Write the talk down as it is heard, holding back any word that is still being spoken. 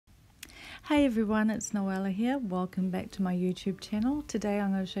Hey everyone, it's Noella here. Welcome back to my YouTube channel. Today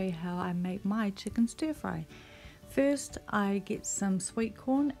I'm going to show you how I make my chicken stir fry. First, I get some sweet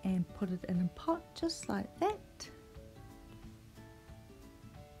corn and put it in a pot just like that.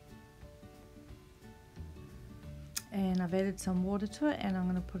 And I've added some water to it and I'm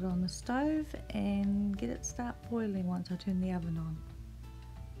going to put it on the stove and get it start boiling once I turn the oven on.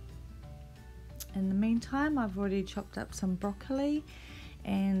 In the meantime, I've already chopped up some broccoli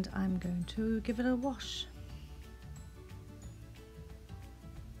and I'm going to give it a wash.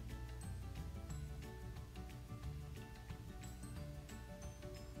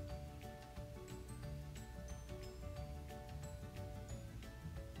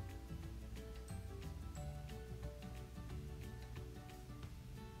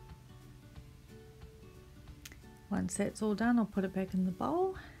 Once that's all done, I'll put it back in the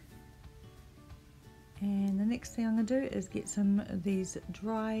bowl. And the next thing I'm going to do is get some of these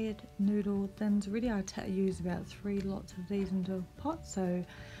dried noodle thins ready. I use about 3 lots of these into a pot, so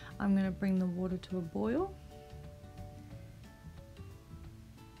I'm going to bring the water to a boil.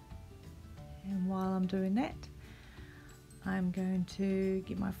 And while I'm doing that, I'm going to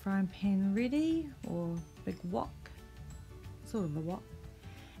get my frying pan ready, or big wok, sort of a wok.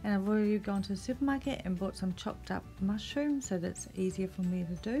 And I've already gone to the supermarket and bought some chopped up mushrooms, so that's easier for me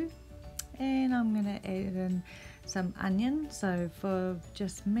to do. And I'm going to add in some onion. So for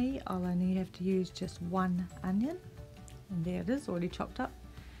just me, I'll only have to use just 1 onion. And there it is, already chopped up.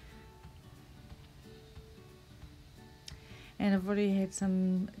 And I've already had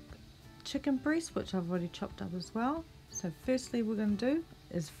some chicken breast, which I've already chopped up as well. So firstly we're going to do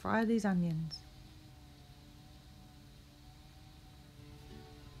is fry these onions.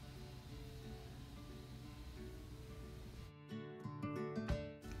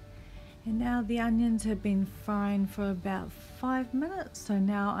 And now the onions have been frying for about 5 minutes, so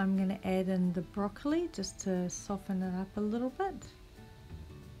now I'm going to add in the broccoli just to soften it up a little bit.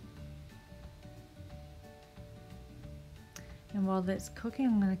 And while that's cooking,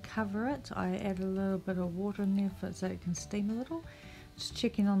 I'm going to cover it. I add a little bit of water in there so it can steam a little. Just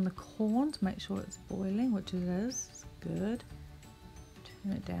checking on the corn to make sure it's boiling, which it is. It's good.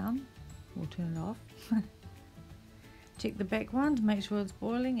 Turn it down, or turn it off. Check the back one to make sure it's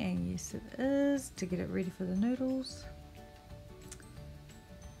boiling, and yes it is, to get it ready for the noodles.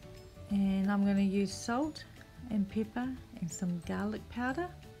 And I'm going to use salt and pepper and some garlic powder.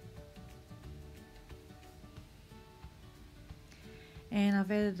 And I've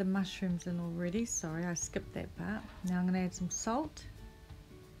added the mushrooms in already, sorry I skipped that part. Now I'm going to add some salt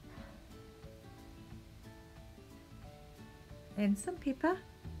and some pepper.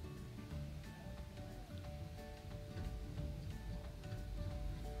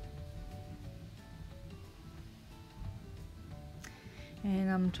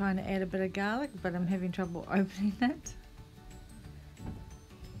 And I'm trying to add a bit of garlic, but I'm having trouble opening it.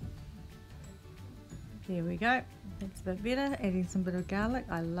 There we go, that's a bit better. Adding some bit of garlic,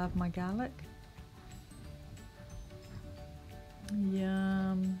 I love my garlic.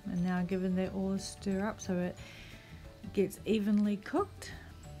 Yum. And now giving that all a stir up so it gets evenly cooked.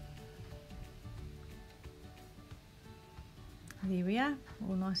 There we are,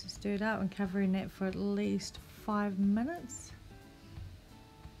 all nice and stirred up, and covering that for at least 5 minutes.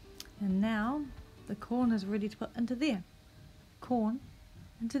 And now the corn is ready to put into there. Corn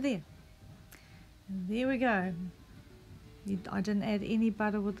into there. And there we go. I didn't add any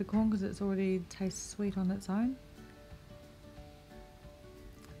butter with the corn because it's already tastes sweet on its own.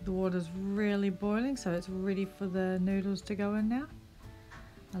 The water's really boiling, so it's ready for the noodles to go in now.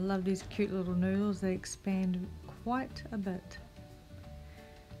 I love these cute little noodles, they expand quite a bit.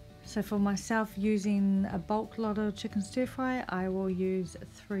 So for myself, using a bulk lot of chicken stir fry, I will use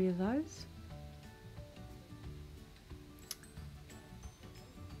 3 of those.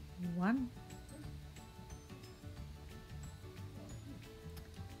 1,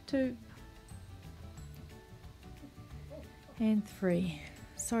 2, and 3.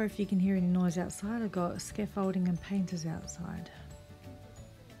 Sorry if you can hear any noise outside, I've got scaffolding and painters outside.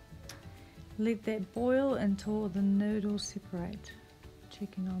 Let that boil until the noodles separate.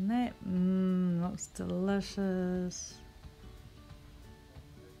 Checking on that. Looks delicious.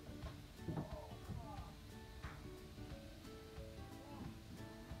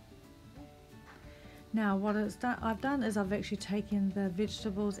 Now what I've done is I've actually taken the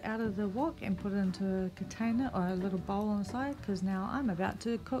vegetables out of the wok and put it into a container or a little bowl on the side, because now I'm about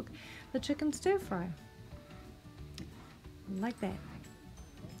to cook the chicken stir fry. Like that.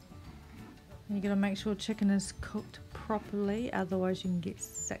 And you got to make sure chicken is cooked properly, otherwise you can get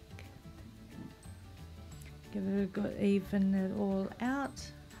sick. Give it a good even it all out.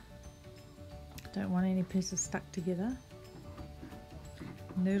 Don't want any pieces stuck together.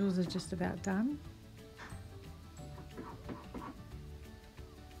 Noodles are just about done.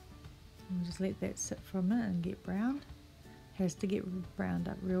 And just let that sit for a minute and get browned. Has to get browned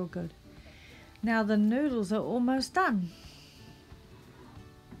up real good. Now the noodles are almost done.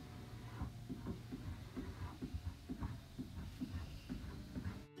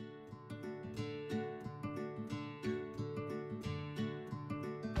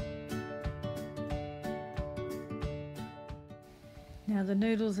 Now the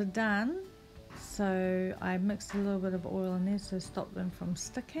noodles are done, so I mixed a little bit of oil in there to stop them from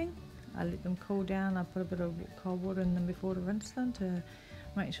sticking. I let them cool down. I put a bit of cold water in them before to rinse them to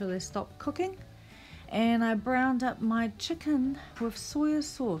make sure they stop cooking. And I browned up my chicken with soy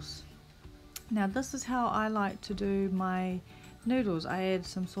sauce. Now this is how I like to do my noodles. I add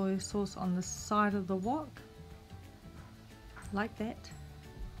some soy sauce on the side of the wok, like that.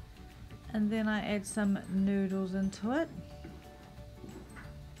 And then I add some noodles into it.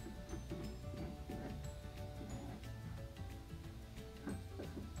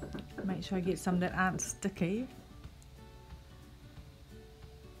 Make sure I get some that aren't sticky.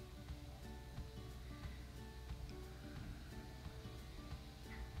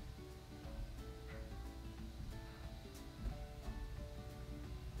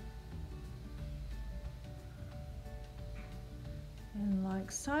 And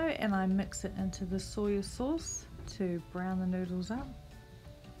like so, and I mix it into the soy sauce to brown the noodles up,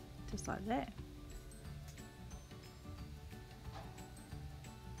 just like that.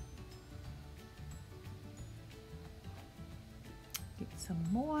 Get some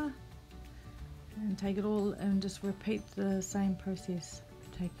more and take it all and just repeat the same process.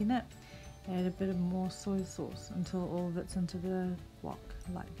 Taking it, add a bit of more soy sauce until all of it's into the wok,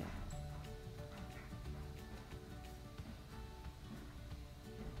 like that.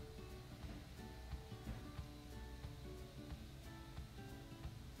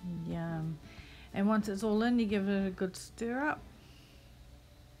 Yum. And once it's all in, you give it a good stir up.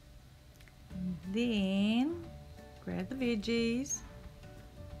 And then grab the veggies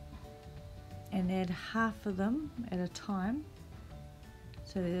and add half of them at a time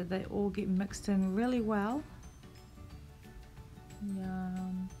so that they all get mixed in really well.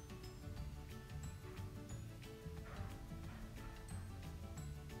 Yum.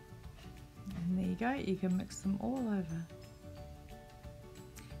 And there you go, you can mix them all over.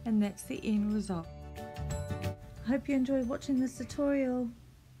 And that's the end result. I hope you enjoyed watching this tutorial.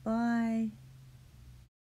 Bye.